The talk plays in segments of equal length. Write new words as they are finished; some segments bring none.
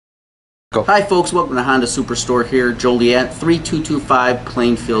Go. Hi folks, welcome to Honda Superstore here, Joliet, 3225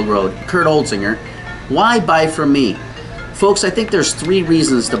 Plainfield Road. Kurt Holzinger. Why buy from me? Folks, I think there's three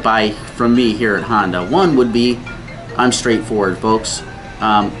reasons to buy from me here at Honda. One would be, I'm straightforward, folks.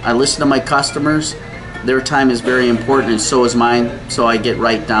 I listen to my customers. Their time is very important and so is mine, so I get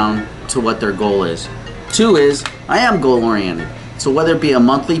right down to what their goal is. Two is, I am goal oriented. So whether it be a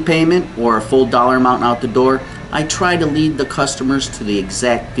monthly payment or a full dollar amount out the door, I try to lead the customers to the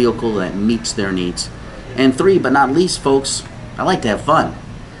exact vehicle that meets their needs. And three, but not least, folks, I like to have fun,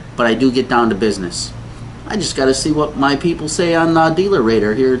 but I do get down to business. I just got to see what my people say on Dealer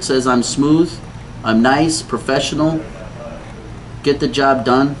Radar. Here it says I'm smooth, I'm nice, professional, get the job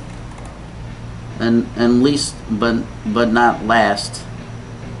done, and least but not last,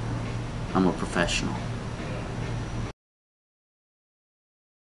 I'm a professional.